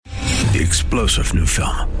The explosive new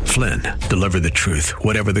film, Flynn, deliver the truth,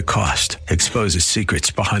 whatever the cost, exposes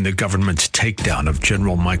secrets behind the government's takedown of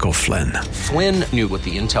General Michael Flynn. Flynn knew what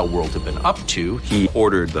the intel world had been up to. He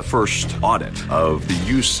ordered the first audit of the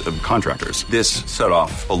use of contractors. This set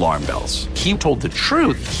off alarm bells. He told the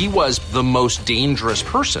truth. He was the most dangerous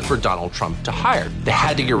person for Donald Trump to hire. They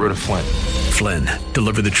had to get rid of Flynn. Flynn,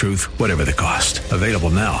 deliver the truth, whatever the cost. Available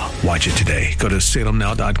now. Watch it today. Go to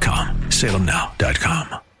salemnow.com.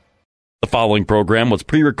 salemnow.com. The following program was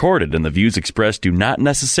pre-recorded, and the views expressed do not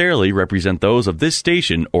necessarily represent those of this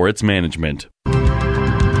station or its management. We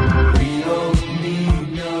don't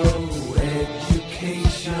need no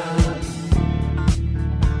education.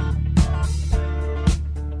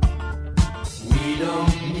 We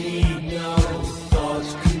don't need no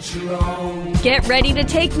thought control. Get ready to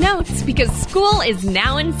take notes because school is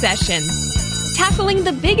now in session. Tackling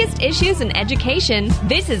the biggest issues in education,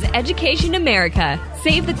 this is Education America.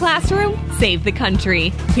 Save the classroom, save the country.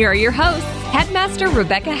 Here are your hosts, Headmaster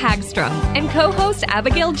Rebecca Hagstrom and co-host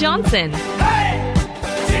Abigail Johnson. Hey,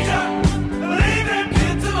 teacher, believe in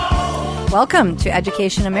kids of all. Welcome to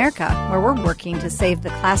Education America, where we're working to save the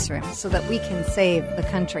classroom so that we can save the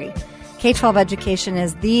country. K-12 education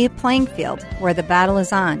is the playing field where the battle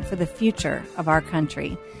is on for the future of our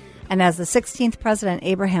country. And as the 16th President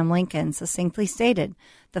Abraham Lincoln succinctly stated,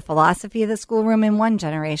 the philosophy of the schoolroom in one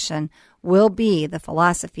generation will be the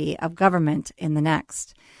philosophy of government in the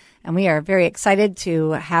next. And we are very excited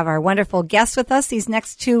to have our wonderful guest with us these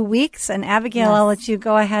next 2 weeks. And Abigail, yes. I'll let you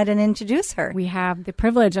go ahead and introduce her. We have the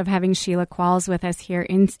privilege of having Sheila Qualls with us here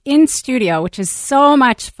in studio, which is so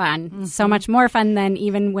much fun, so much more fun than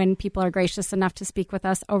even when people are gracious enough to speak with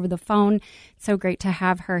us over the phone. It's so great to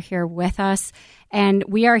have her here with us. And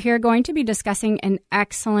we are here going to be discussing an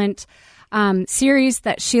excellent series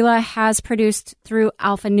that Sheila has produced through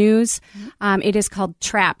Alpha News. It is called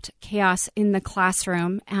Trapped: Chaos in the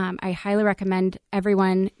Classroom. I highly recommend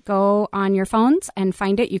everyone go on your phones and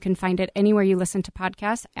find it. You can find it anywhere you listen to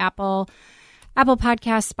podcasts, Apple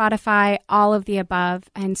Podcasts, Spotify, all of the above.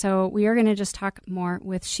 And so we are going to just talk more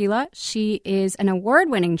with Sheila. She is an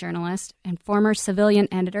award-winning journalist and former civilian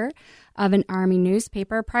editor of an Army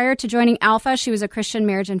newspaper. Prior to joining Alpha, she was a Christian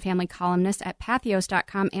marriage and family columnist at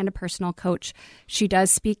Pathos.com and a personal coach. She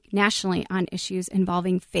does speak nationally on issues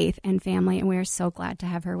involving faith and family, and we are so glad to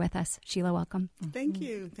have her with us. Sheila, welcome. Thank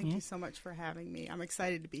you. Thank you so much for having me. I'm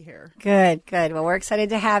excited to be here. Good. Well, we're excited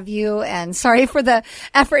to have you, and sorry for the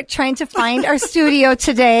effort trying to find our studio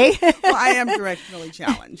today. Well, I am directionally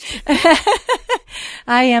challenged.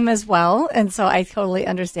 I am as well, and so I totally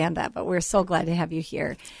understand that, but we're so glad to have you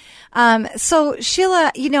here. So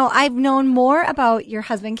Sheila, I've known more about your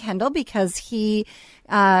husband, Kendall, because he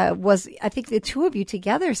I think the two of you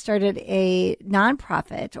together started a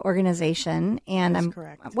nonprofit organization. And That's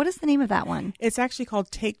correct. What is the name of that one? It's actually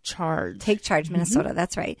called Take Charge. Take Charge, Minnesota.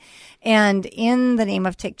 That's right. And in the name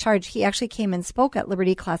of Take Charge, he actually came and spoke at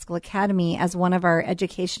Liberty Classical Academy as one of our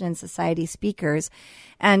education and society speakers.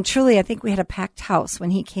 And truly, I think we had a packed house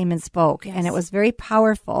when he came and spoke, and it was very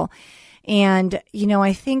powerful. And,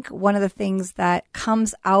 I think one of the things that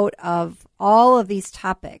comes out of all of these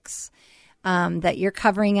topics that you're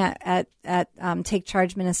covering at Take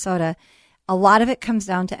Charge Minnesota, a lot of it comes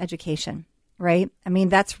down to education, right? I mean,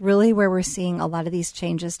 that's really where we're seeing a lot of these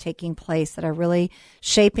changes taking place that are really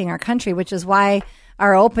shaping our country, which is why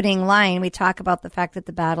our opening line, we talk about the fact that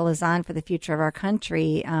the battle is on for the future of our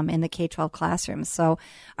country in the K-12 classrooms. So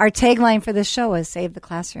our tagline for this show is Save the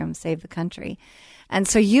Classroom, Save the Country. And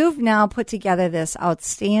so you've now put together this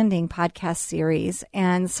outstanding podcast series.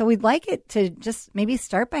 And so we'd like it to just maybe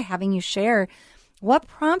start by having you share what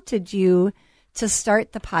prompted you to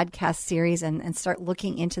start the podcast series and start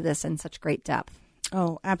looking into this in such great depth.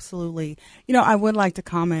 Oh, absolutely. I would like to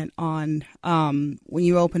comment on when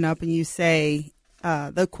you open up and you say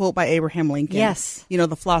the quote by Abraham Lincoln. Yes.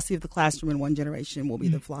 The philosophy of the classroom in one generation will be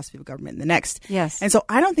the philosophy of government in the next. Yes. And so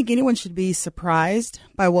I don't think anyone should be surprised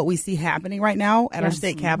by what we see happening right now at our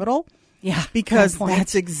state capitol. Yeah. Because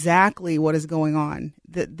that's exactly what is going on.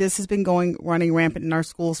 This has been running rampant in our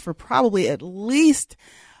schools for probably at least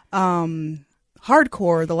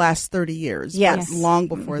hardcore the last 30 years. Yes. Long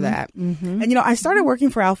before that. Mm-hmm. And, I started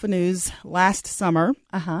working for Alpha News last summer.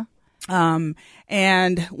 Uh-huh.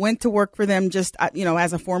 And went to work for them just,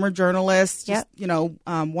 as a former journalist, just,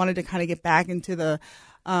 wanted to kind of get back into the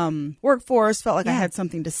workforce, felt like I had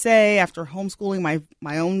something to say after homeschooling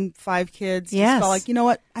my own 5 kids. Yes. Just felt like,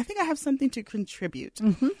 what, I think I have something to contribute.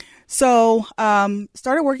 Mm-hmm. So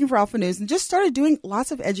started working for Alpha News and just started doing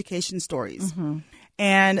lots of education stories. Mm-hmm.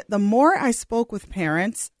 And the more I spoke with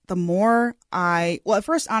parents, the more at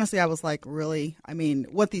first, honestly, I was like, really? I mean,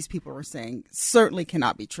 what these people were saying certainly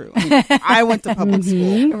cannot be true. I mean, I went to public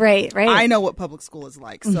school. Right. I know what public school is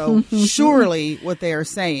like. So surely what they are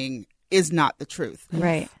saying is not the truth.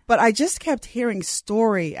 Right. But I just kept hearing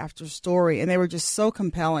story after story, and they were just so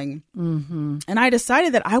compelling. Mm-hmm. And I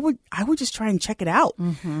decided that I would just try and check it out.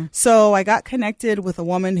 Mm-hmm. So I got connected with a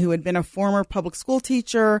woman who had been a former public school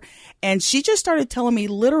teacher, and she just started telling me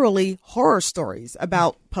literally horror stories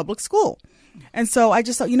about public school. And so I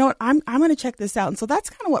just thought, you know what, I'm going to check this out. And so that's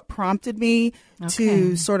kind of what prompted me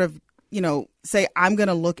to sort of, say I'm going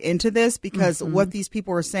to look into this, because what these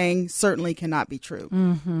people are saying certainly cannot be true.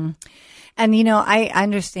 Mm-hmm. And, I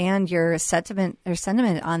understand your sentiment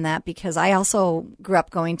on that, because I also grew up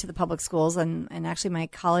going to the public schools, and actually my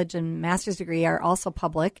college and master's degree are also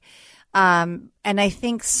public. And I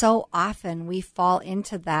think so often we fall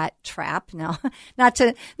into that trap. Now, not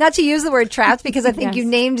to use the word trapped, because I think you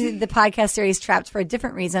named the podcast series Trapped for a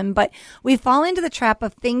different reason, but we fall into the trap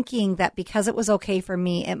of thinking that because it was okay for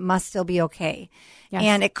me, it must still be okay. Yes.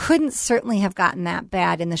 And it couldn't certainly have gotten that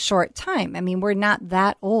bad in the short time. I mean, we're not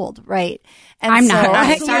that old, right? And I'm so, not.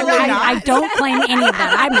 I don't claim any of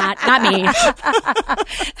that. I'm not me.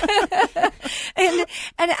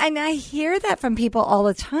 and I hear that from people all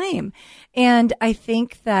the time. And I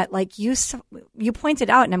think that, like you pointed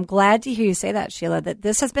out, and I'm glad to hear you say that, Sheila, that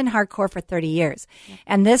this has been hardcore for 30 years. Yeah.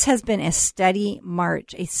 And this has been a steady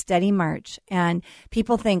march. And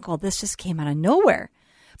people think, well, this just came out of nowhere.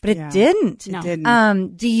 But it didn't. No. It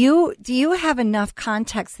didn't. Do you have enough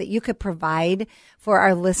context that you could provide for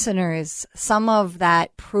our listeners, some of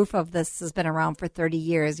that proof of this has been around for 30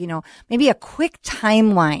 years, maybe a quick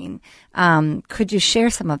timeline? Could you share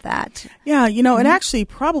some of that? Yeah, it actually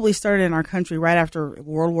probably started in our country right after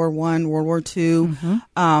World War I, World War II,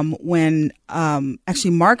 when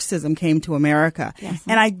actually Marxism came to America. Yes.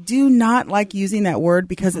 And I do not like using that word,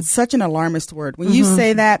 because it's such an alarmist word. When you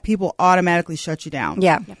say that, people automatically shut you down.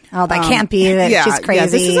 Yeah. Oh, that can't be. She's crazy. Yeah,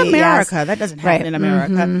 this is America. Yes. That doesn't happen in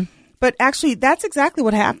America. Mm-hmm. But actually, that's exactly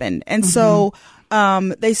what happened. And so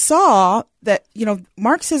they saw that,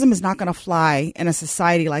 Marxism is not going to fly in a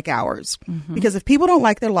society like ours. Mm-hmm. Because if people don't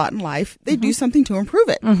like their lot in life, they do something to improve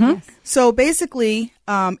it. Mm-hmm. Yes. So basically,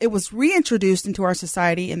 it was reintroduced into our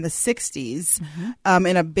society in the 60s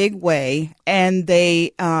in a big way. And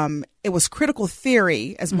it was critical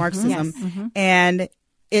theory as Marxism. Yes. And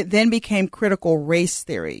it then became critical race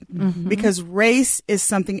theory, because race is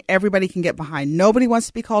something everybody can get behind. Nobody wants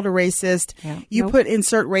to be called a racist. Yeah. You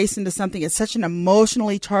insert race into something. It's such an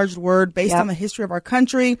emotionally charged word based on the history of our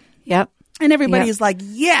country. Yep. And everybody is like,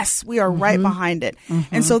 yes, we are right behind it.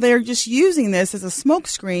 And so they're just using this as a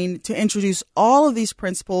smokescreen to introduce all of these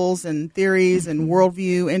principles and theories and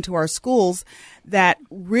worldview into our schools that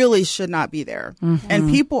really should not be there. And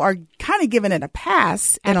people are kind of giving it a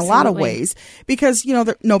pass in a lot of ways, because,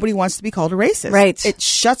 nobody wants to be called a racist. Right. It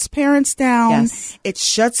shuts parents down. Yes. It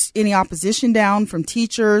shuts any opposition down from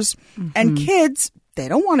teachers and kids. They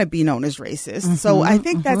don't want to be known as racist. So I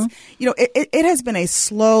think that's, it has been a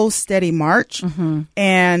slow, steady march.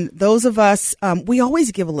 And those of us, we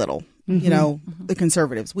always give a little. The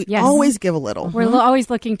conservatives, we always give a little. We're always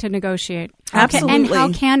looking to negotiate. Absolutely. And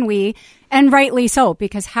how can we, and rightly so,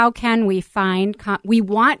 because how can we find, we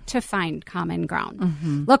want to find common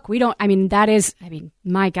ground. Look,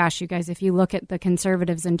 my gosh, you guys, if you look at the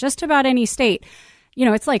conservatives in just about any state,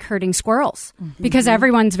 it's like herding squirrels, because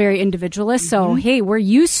everyone's very individualist. So, hey,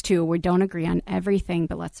 we don't agree on everything,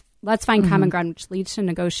 but let's find common ground, which leads to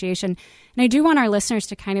negotiation. And I do want our listeners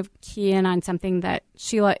to kind of key in on something that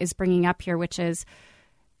Sheila is bringing up here, which is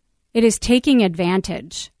it is taking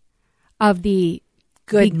advantage of the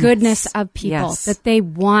goodness of people that they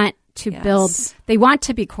want to build. They want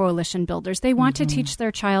to be coalition builders. They want to teach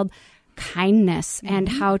their child kindness and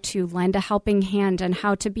how to lend a helping hand and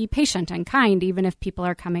how to be patient and kind, even if people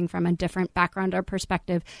are coming from a different background or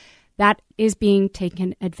perspective. That is being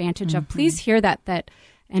taken advantage of. Please hear that.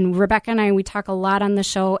 And Rebecca and I, we talk a lot on the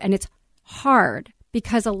show, and it's hard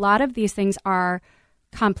because a lot of these things are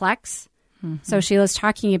complex. So Sheila's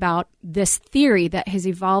talking about this theory that has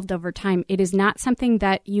evolved over time. It is not something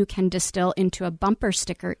that you can distill into a bumper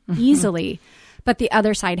sticker easily, but the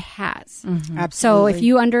other side has. Absolutely. So if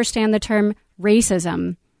you understand the term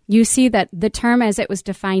racism, you see that the term as it was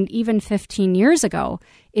defined even 15 years ago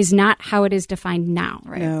is not how it is defined now.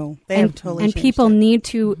 Right? No, they have totally changed. And people need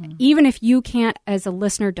to, even if you can't as a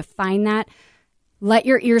listener define that, let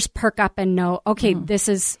your ears perk up and know, this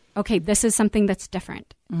is something that's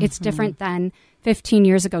different. It's different than 15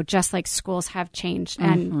 years ago, just like schools have changed.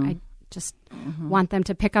 And I just want them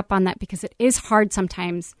to pick up on that, because it is hard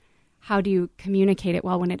sometimes how do you communicate it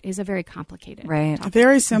well when it is a very complicated Right. topic? A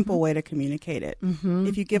very simple way to communicate it.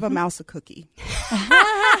 If you give a mouse a cookie.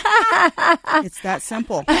 It's that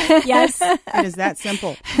simple. Yes. It is that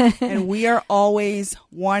simple. And we are always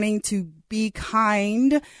wanting to be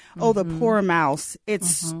kind. Oh, the poor mouse. It's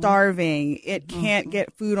starving. It can't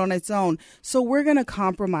get food on its own. So we're going to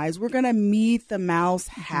compromise. We're going to meet the mouse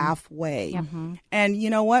halfway. And you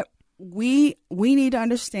know what? We need to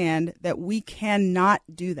understand that we cannot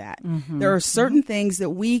do that. There are certain things that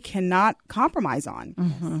we cannot compromise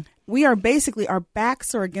on. We are basically, our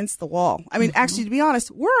backs are against the wall. I mean, actually, to be honest,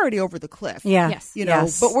 we're already over the cliff. Yeah. Yes. You know,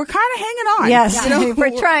 but we're kind of hanging on. Yes, You know?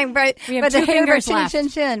 we're trying, but We have but the two hair fingers chin, left. chin,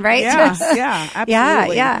 chin, right? Yeah,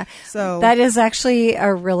 absolutely. Yeah. So that is actually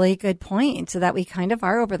a really good point, so that we kind of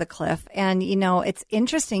are over the cliff. And, you know, it's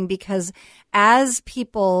interesting because as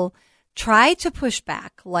people try to push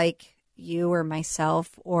back, like you or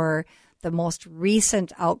myself, or the most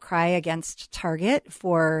recent outcry against Target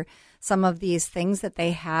for some of these things that they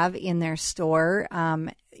have in their store,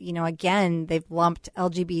 you know, again, they've lumped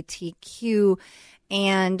LGBTQ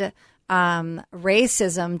and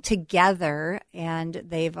racism together, and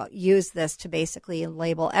they've used this to basically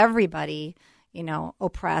label everybody, you know,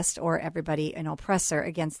 oppressed, or everybody an oppressor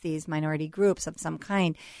against these minority groups of some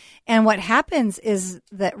kind. And what happens is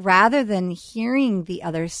that rather than hearing the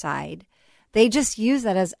other side, they just use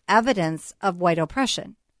that as evidence of white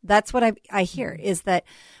oppression. That's what I hear, is that,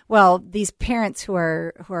 well, these parents who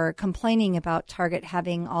are complaining about Target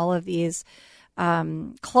having all of these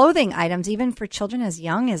clothing items, even for children as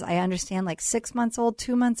young as, I understand, like 6 months old,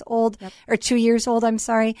 2 months old, or 2 years old, I'm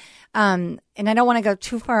sorry. And I don't want to go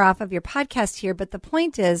too far off of your podcast here, but the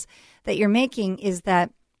point is that you're making is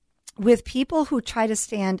that with people who try to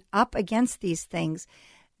stand up against these things,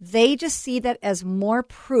 they just see that as more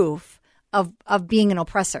proof of being an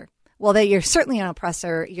oppressor. Well, that you're certainly an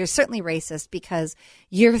oppressor. You're certainly racist because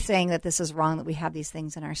you're saying that this is wrong, that we have these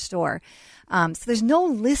things in our store. So there's no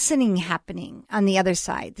listening happening on the other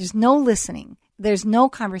side. There's no listening. There's no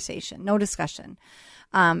conversation, no discussion.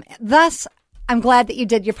 Thus, I'm glad that you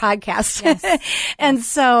did your podcast. Yes. And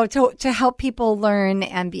so to help people learn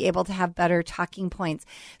and be able to have better talking points.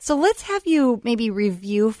 So let's have you maybe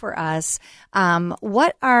review for us,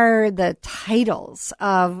 what are the titles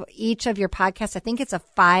of each of your podcasts? I think it's a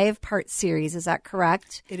 5-part series. Is that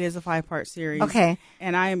correct? it is a 5-part series. Okay.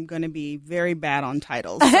 And I am going to be very bad on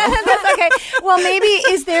titles. So. That's okay. Well, maybe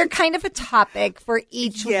is there kind of a topic for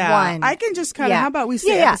each one? I can just kind of, how about we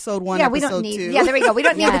say episode 1, we episode don't need, 2? Yeah, there we go. We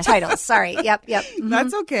don't need the titles. Sorry. Yep.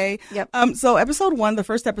 That's okay. Yep. So episode 1, the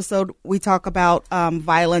first episode, we talk about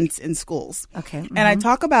violence in schools. Okay. And I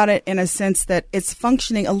talk about it in a sense that it's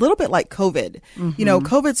functioning a little bit like COVID. You know,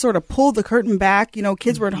 COVID sort of pulled the curtain back. You know,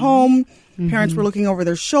 kids were at home. Parents were looking over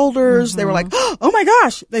their shoulders. They were like, oh my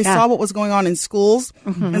gosh, they saw what was going on in schools.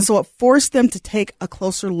 And so it forced them to take a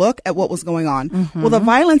closer look at what was going on. Well, the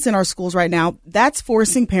violence in our schools right now, that's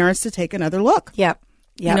forcing parents to take another look. Yep.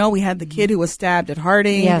 You know, we had the kid who was stabbed at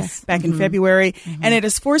Harding back in February, and it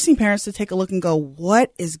is forcing parents to take a look and go,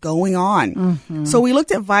 what is going on? So we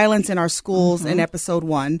looked at violence in our schools in episode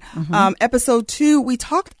 1. Episode 2, we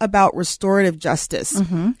talked about restorative justice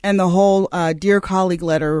and the whole Dear Colleague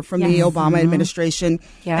letter from the Obama administration,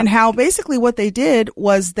 and how basically what they did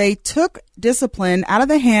was they took discipline out of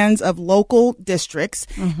the hands of local districts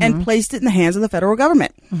and placed it in the hands of the federal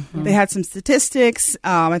government. They had some statistics.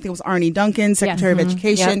 I think it was Arnie Duncan, Secretary of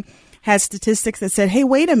Education, had statistics that said, hey,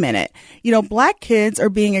 wait a minute. You know, black kids are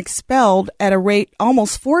being expelled at a rate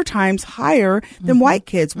almost 4 times higher than white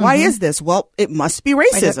kids. Why is this? Well, it must be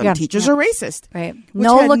racism. Teachers are racist. Right.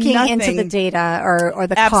 No looking into the data or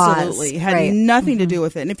the cause. Absolutely. Had nothing to do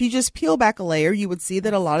with it. And if you just peel back a layer, you would see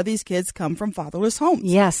that a lot of these kids come from fatherless homes.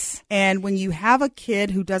 Yes. And when you have a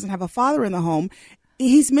kid who doesn't have a father in the home,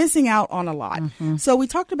 he's missing out on a lot. So we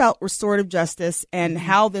talked about restorative justice and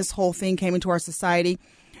how this whole thing came into our society.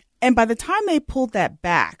 And by the time they pulled that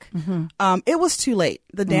back, it was too late.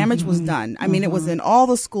 The damage was done. I mean, it was in all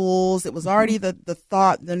the schools. It was already the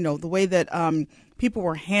thought, the way that people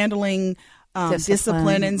were handling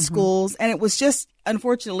discipline in schools. And it was just,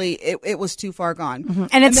 unfortunately, it was too far gone.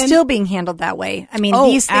 And it's still being handled that way. I mean,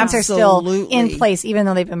 these things are still in place, even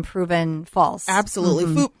though they've been proven false.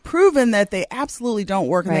 Absolutely. Proven that they absolutely don't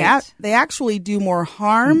work. Right. And they actually do more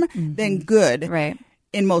harm than good. Right.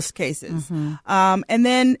 In most cases. And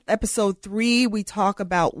then episode 3, we talk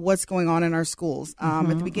about what's going on in our schools. At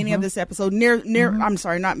the beginning of this episode, I'm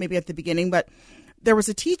sorry, not maybe at the beginning, but there was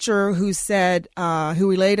a teacher who said, who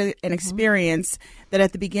related an experience that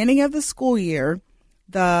at the beginning of the school year,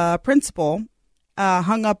 the principal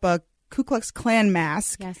hung up a Ku Klux Klan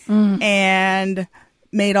mask and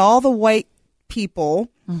made all the white people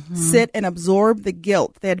sit and absorb the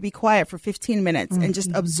guilt. They had to be quiet for 15 minutes and just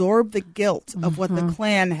absorb the guilt of what the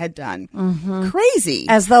Klan had done. Crazy.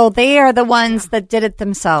 As though they are the ones that did it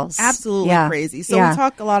themselves. Absolutely crazy. So we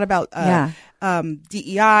talk a lot about DEI,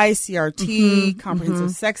 CRT,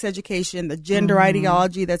 comprehensive sex education, the gender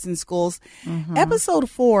ideology that's in schools. Episode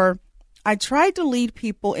 4, I tried to lead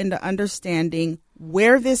people into understanding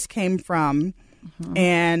where this came from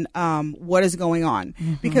and what is going on.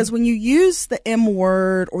 Because when you use the M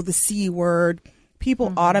word or the C word,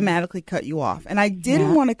 people automatically cut you off. And I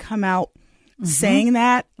didn't want to come out saying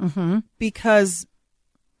that because,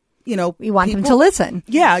 you know, we want them to listen.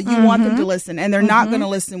 Yeah, you want them to listen. And they're not going to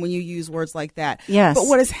listen when you use words like that. Yes. But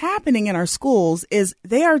what is happening in our schools is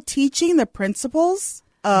they are teaching the principles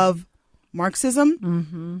of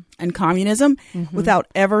Marxism and communism without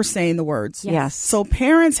ever saying the words. Yes. So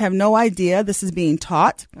parents have no idea this is being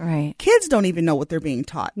taught. Right. Kids don't even know what they're being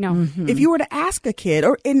taught. No. If you were to ask a kid,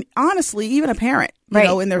 or and honestly, even a parent, you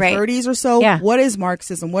know, in their 30s or so, what is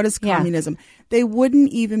Marxism? What is communism? They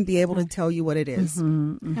wouldn't even be able to tell you what it is.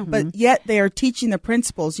 But yet they are teaching the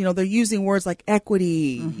principles. You know, they're using words like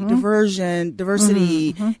equity,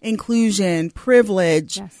 diversity, inclusion,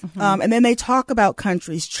 privilege. And then they talk about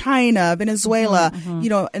countries, China, Venezuela, you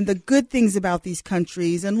know, and the good things about these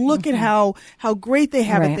countries. And look at how great they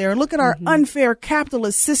have it there. And look at our unfair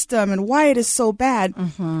capitalist system and why it is so bad.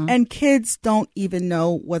 And kids don't even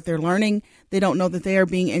know what they're learning. They don't know that they are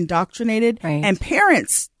being indoctrinated. And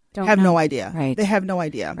parents have no idea. They have no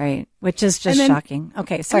idea. Which is just shocking.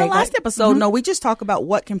 Okay, sorry. In the last episode, we just talk about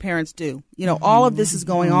what can parents do. You know, all of this is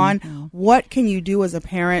going on. What can you do as a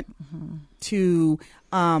parent to,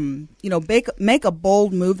 you know, make a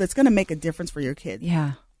bold move that's going to make a difference for your kid?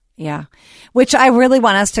 Yeah. Which I really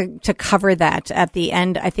want us to cover that at the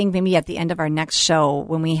end. I think maybe at the end of our next show,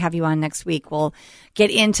 when we have you on next week, we'll get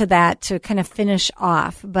into that to kind of finish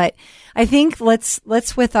off. But I think let's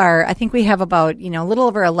I think we have about, you know, a little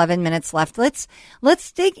over 11 minutes left.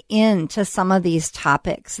 Let's dig into some of these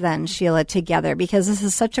topics then, Sheila, together, because this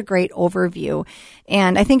is such a great overview.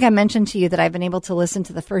 And I think I mentioned to you that I've been able to listen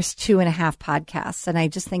to the first 2.5 podcasts, and I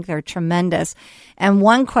just think they're tremendous. And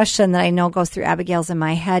one question that I know goes through Abigail's in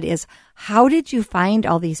my head is, how did you find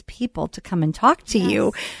all these people to come and talk to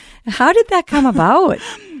you? How did that come about?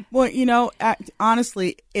 Well, you know,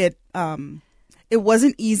 honestly, it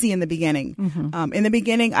wasn't easy in the beginning. In the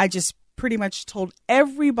beginning, I just pretty much told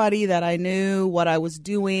everybody that I knew what I was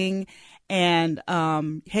doing. And,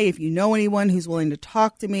 hey, if you know anyone who's willing to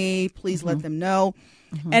talk to me, please let them know.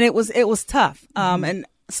 And it was tough. And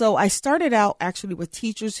so I started out actually with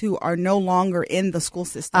teachers who are no longer in the school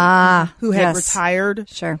system, who had retired,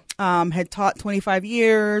 had taught 25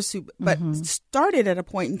 years, but started at a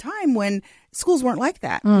point in time when schools weren't like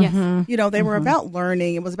that. You know, they were about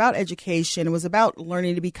learning. It was about education. It was about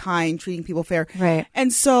learning to be kind, treating people fair.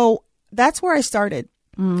 And so that's where I started.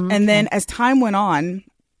 And then as time went on,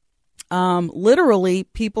 literally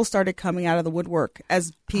people started coming out of the woodwork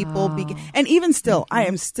as people began. And even still, I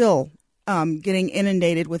am still getting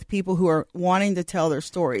inundated with people who are wanting to tell their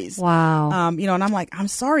stories. Wow. You know, and I'm like, I'm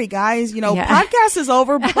sorry, guys. You know, podcast is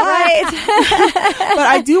over, but, but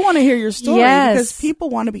I do want to hear your story because people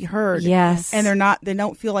want to be heard. And they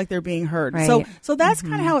don't feel like they're being heard. So that's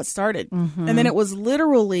kind of how it started. And then it was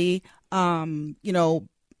literally, you know,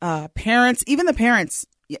 parents, even the parents,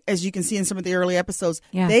 as you can see in some of the early episodes,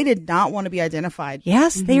 they did not want to be identified. They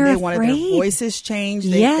wanted their voices changed.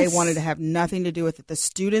 They wanted to have nothing to do with it. The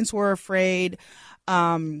students were afraid.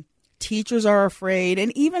 Teachers are afraid.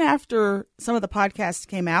 And even after some of the podcasts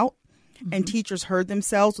came out and teachers heard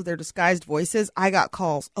themselves with their disguised voices, I got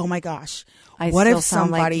calls. Oh my gosh. What if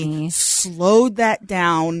somebody slowed that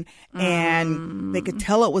down and they could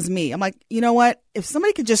tell it was me? I'm like, you know what? If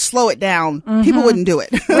somebody could just slow it down, people wouldn't do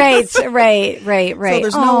it. Right. So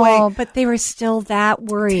there's no way. But they were still that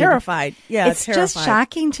worried. Terrified. It's just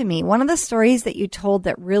shocking to me. One of the stories that you told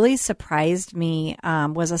that really surprised me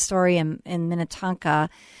was a story in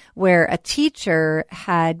Minnetonka where a teacher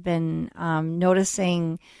had been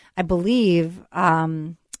noticing, I believe,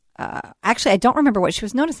 actually, I don't remember what she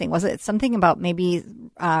was noticing. Was it something about maybe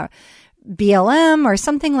BLM or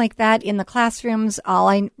something like that in the classrooms? All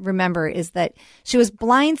I remember is that she was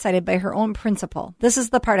blindsided by her own principal. This is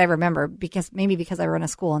the part I remember because I run a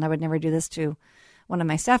school and I would never do this to one of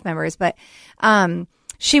my staff members. But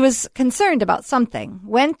she was concerned about something,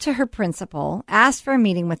 went to her principal, asked for a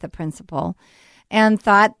meeting with the principal, and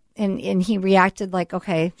thought, and he reacted like,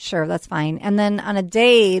 okay, sure, that's fine. And then on a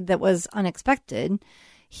day that was unexpected,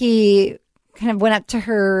 he kind of went up to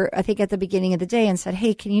her, I think at the beginning of the day, and said,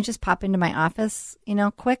 hey, can you just pop into my office, you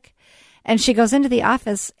know, quick? And she goes into the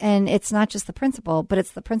office, and it's not just the principal, but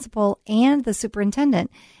it's the principal and the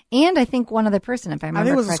superintendent, and I think one other person, if I remember I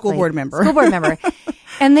think it was correctly. a school board member. School board member.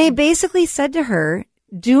 And they basically said to her,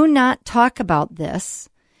 do not talk about this.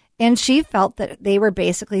 And she felt that they were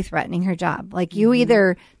basically threatening her job. Like, you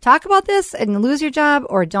either talk about this and lose your job,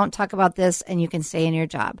 or don't talk about this and you can stay in your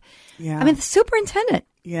job. Yeah. I mean, the superintendent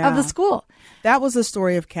of the school. That was the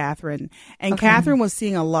story of Catherine. And Catherine was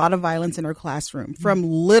seeing a lot of violence in her classroom from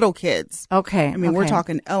little kids. Okay. I mean, we're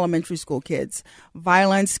talking elementary school kids.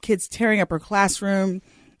 Violence, kids tearing up her classroom.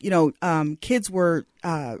 Kids were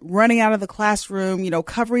running out of the classroom,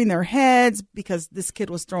 covering their heads because this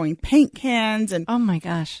kid was throwing paint cans. And oh, my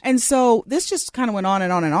gosh. And so this just kind of went on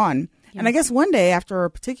and on and on. Yeah. And I guess one day, after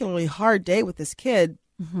a particularly hard day with this kid,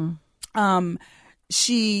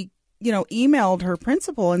 she emailed her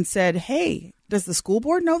principal and said, hey, does the school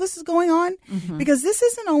board know this is going on? Because this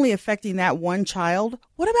isn't only affecting that one child.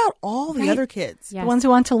 What about all the other kids? Yes. The ones who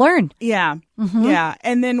want to learn. Yeah. Yeah.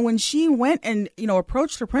 And then when she went and,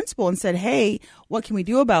 approached her principal and said, hey, what can we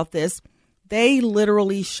do about this? They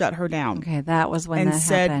literally shut her down. Okay. That was when and that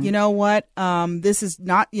said, happened. you know what? This is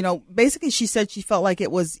not, basically she said she felt like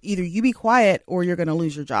it was either you be quiet or you're going to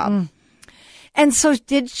lose your job. And so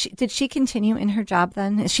did she continue in her job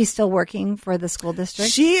then? Is she still working for the school district?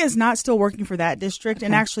 She is not still working for that district. Okay.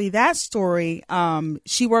 And actually that story,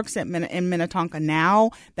 she works in Minnetonka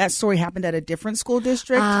now. That story happened at a different school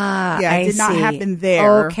district. I did not see. happen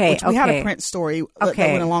there. Okay. We had a print story that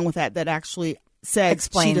went along with that actually said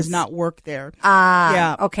she does not work there.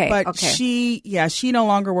 Yeah. Okay. But she no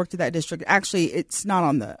longer worked at that district. Actually, it's not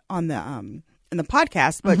in the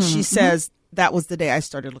podcast, but she says that was the day I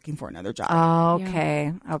started looking for another job. Oh,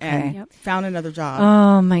 okay. Yeah. Okay. And found another job.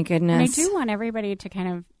 Oh, my goodness. And I do want everybody to kind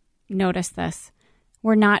of notice this.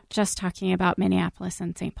 We're not just talking about Minneapolis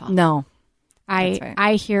and St. Paul. No.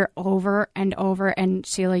 I hear over and over, and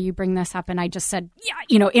Sheila, you bring this up, and I just said,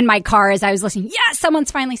 in my car as I was listening,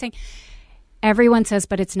 someone's finally saying, everyone says,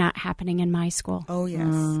 but it's not happening in my school. Oh,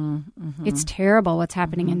 yes. It's terrible what's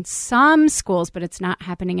happening in some schools, but it's not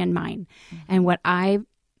happening in mine. And what I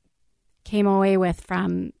came away with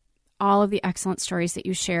from all of the excellent stories that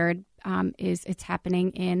you shared is it's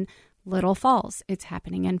happening in Little Falls. It's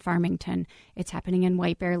happening in Farmington. It's happening in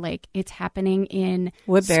White Bear Lake. It's happening in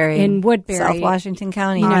Woodbury. South Washington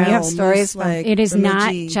County. You have stories. It is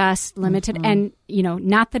not just limited. And,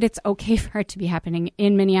 not that it's okay for it to be happening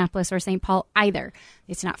in Minneapolis or St. Paul either.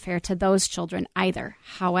 It's not fair to those children either.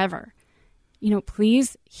 However,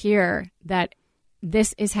 please hear that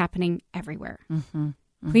this is happening everywhere.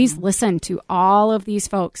 Please listen to all of these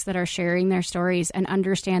folks that are sharing their stories and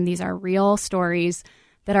understand these are real stories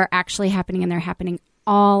that are actually happening, and they're happening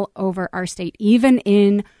all over our state, even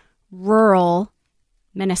in rural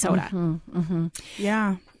Minnesota.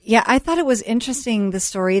 Yeah. Yeah, I thought it was interesting, the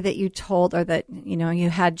story that you told, or that, you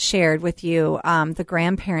had shared with you, the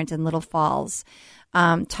grandparent in Little Falls,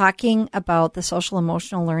 talking about the social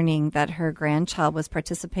emotional learning that her grandchild was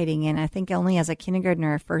participating in, I think only as a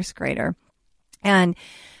kindergartner or first grader. And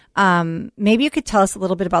maybe you could tell us a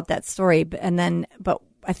little bit about that story. But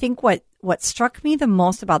I think what struck me the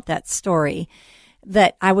most about that story,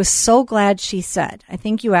 that I was so glad she said, I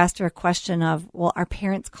think you asked her a question of, well, are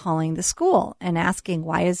parents calling the school and asking,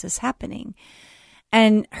 why is this happening?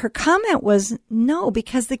 And her comment was, no,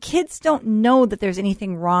 because the kids don't know that there's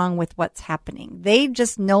anything wrong with what's happening. They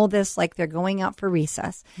just know this like they're going out for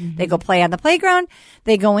recess. They go play on the playground.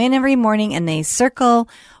 They go in every morning and they circle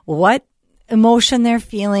what emotion they're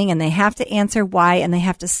feeling, and they have to answer why, and they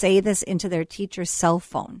have to say this into their teacher's cell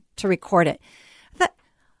phone to record it.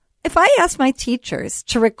 If I asked my teachers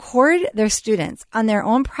to record their students on their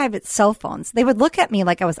own private cell phones, they would look at me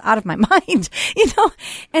like I was out of my mind,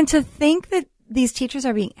 and to think that these teachers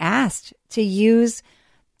are being asked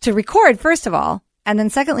to record, first of all, and then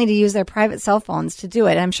secondly, to use their private cell phones to do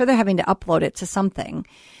it. And I'm sure they're having to upload it to something.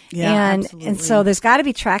 Yeah, and so there's got to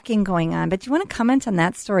be tracking going on. But do you want to comment on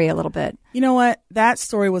that story a little bit? You know what? That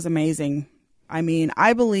story was amazing. I mean,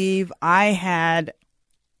 I believe I had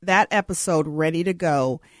that episode ready to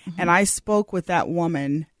go, and I spoke with that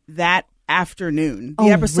woman that afternoon. The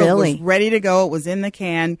episode was ready to go. It was in the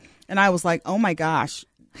can, and I was like, oh my gosh.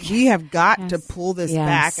 We have got to pull this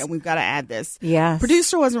back, and we've got to add this. Yes.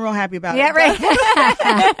 Producer wasn't real happy about it. Yeah,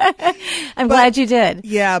 right. I'm glad you did.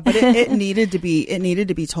 Yeah, but it needed to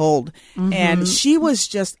be told. And she was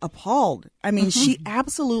just appalled. I mean, she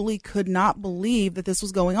absolutely could not believe that this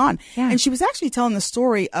was going on. Yeah. And she was actually telling the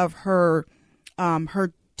story of her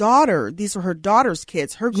daughter. These are her daughter's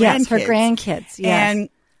kids, her grandkids. Yes, her grandkids. Yes. And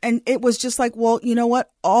And it was just like, well, you know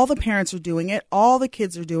what? All the parents are doing it. All the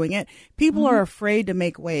kids are doing it. People are afraid to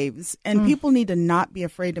make waves, and people need to not be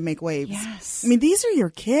afraid to make waves. Yes. I mean, these are your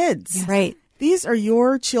kids. Yes. Right. These are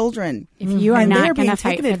your children. If you are not going to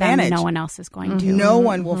fight for them, advantage. no one else is going to. No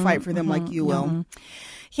one will fight for them like you will.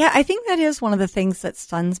 Yeah, I think that is one of the things that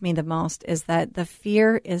stuns me the most is that the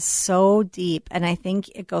fear is so deep. And I think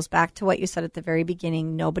it goes back to what you said at the very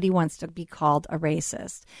beginning. Nobody wants to be called a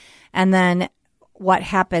racist. And then what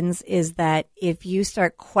happens is that if you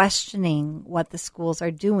start questioning what the schools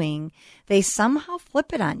are doing, they somehow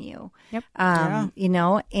flip it on you. Yep. You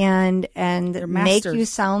know, and They're make masters. you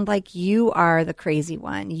sound like you are the crazy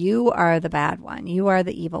one. You are the bad one. You are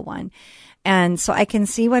the evil one. And so I can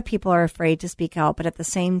see why people are afraid to speak out, but at the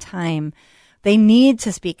same time, they need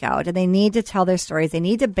to speak out and they need to tell their stories. They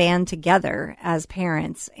need to band together as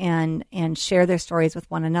parents and share their stories with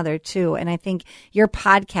one another too. And I think your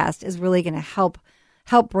podcast is really going to help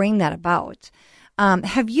bring that about.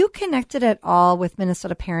 Have you connected at all with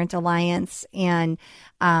Minnesota Parent Alliance and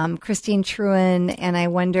Christine Truin? And I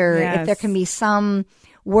wonder if there can be some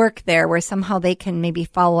work there where somehow they can maybe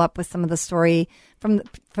follow up with some of the story from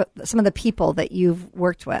some of the people that you've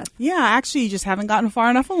worked with. Yeah, actually, you just haven't gotten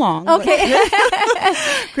far enough along. Okay.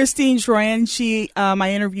 Christine Troyan,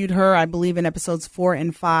 I interviewed her, I believe, in episodes 4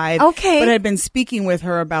 and 5. Okay. But I had been speaking with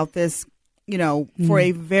her about this, you know, for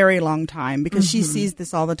a very long time because she sees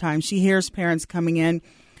this all the time. She hears parents coming in.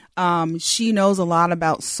 She knows a lot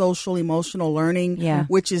about social emotional learning,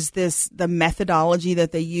 which is the methodology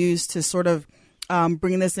that they use to sort of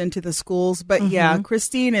bringing this into the schools. But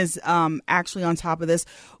Christine is actually on top of this.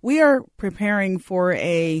 We are preparing for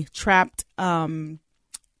a trapped road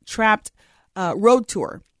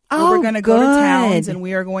tour. Where we're going to go to towns and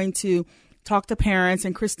we are going to talk to parents,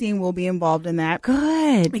 and Christine will be involved in that.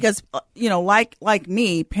 Good. Because, you know, like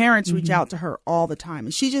me, parents reach out to her all the time.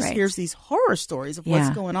 And she just hears these horror stories of what's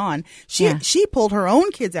going on. She pulled her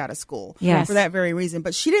own kids out of school for that very reason.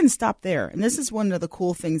 But she didn't stop there. And this is one of the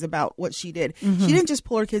cool things about what she did. She didn't just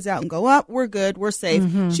pull her kids out and go, up, we're good, we're safe.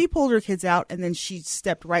 She pulled her kids out, and then she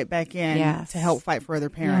stepped right back in to help fight for other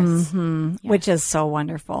parents. Which is so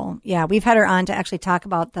wonderful. Yeah, we've had her on to actually talk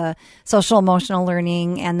about the social emotional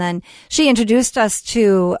learning. And then she introduced us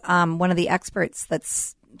to one of the experts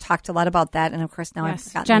that's talked a lot about that. And of course, now I've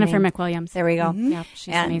forgotten Jennifer the name. McWilliams. There we go. Yep,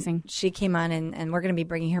 she's amazing. She came on, and we're going to be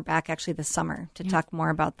bringing her back actually this summer to talk more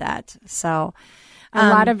about that. So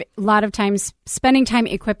a lot of times spending time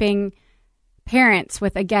equipping parents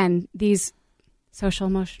with, again, these social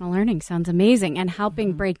emotional learning sounds amazing, and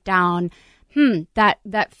helping break down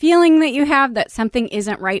that feeling that you have that something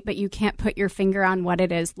isn't right, but you can't put your finger on what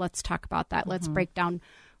it is. Let's talk about that. Let's break down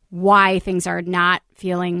why things are not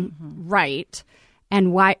feeling right,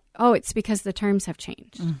 and why. Oh, it's because the terms have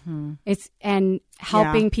changed. It's and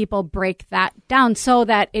helping people break that down so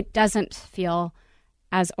that it doesn't feel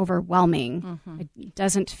as overwhelming. It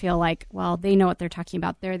doesn't feel like, well, they know what they're talking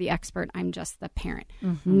about. They're the expert. I'm just the parent.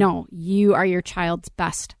 No, you are your child's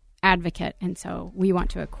best advocate, and so we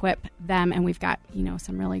want to equip them, and we've got, you know,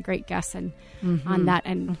 some really great guests and on that,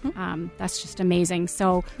 and that's just amazing.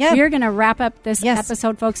 So we're going to wrap up this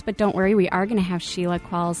episode, folks, but don't worry, we are going to have Sheila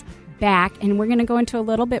Qualls back, and we're going to go into a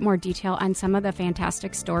little bit more detail on some of the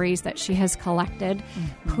fantastic stories that she has collected.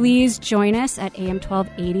 Please join us at AM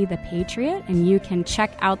 1280 The Patriot, and you can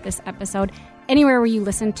check out this episode anywhere where you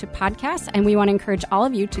listen to podcasts, and we want to encourage all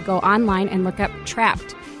of you to go online and look up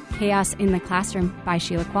Trapped: Chaos in the Classroom by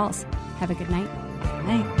Sheila Qualls. Have a good night.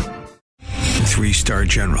 Night. 3-star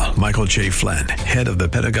General Michael J. Flynn, head of the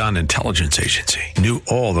Pentagon Intelligence Agency, knew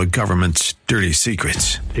all the government's dirty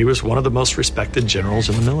secrets. He was one of the most respected generals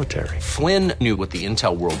in the military. Flynn knew what the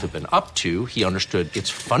intel world had been up to. He understood its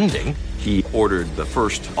funding. He ordered the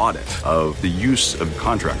first audit of the use of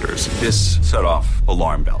contractors. This set off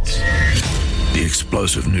alarm bells. The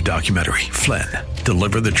explosive new documentary, Flynn,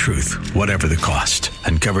 Deliver the Truth, Whatever the Cost,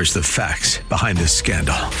 uncovers the facts behind this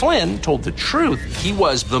scandal. Flynn told the truth. He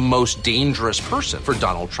was the most dangerous person for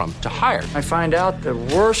Donald Trump to hire. I find out the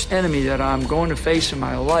worst enemy that I'm going to face in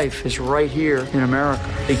my life is right here in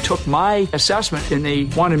America. They took my assessment and they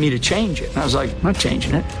wanted me to change it. And I was like, I'm not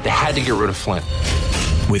changing it. They had to get rid of Flynn.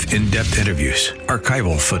 With in-depth interviews,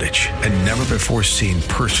 archival footage, and never-before-seen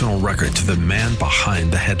personal records of the man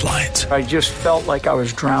behind the headlines. I just felt like I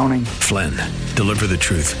was drowning. Flynn, Deliver the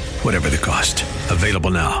Truth, Whatever the Cost.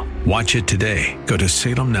 Available now. Watch it today. Go to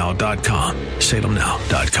salemnow.com.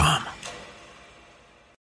 salemnow.com.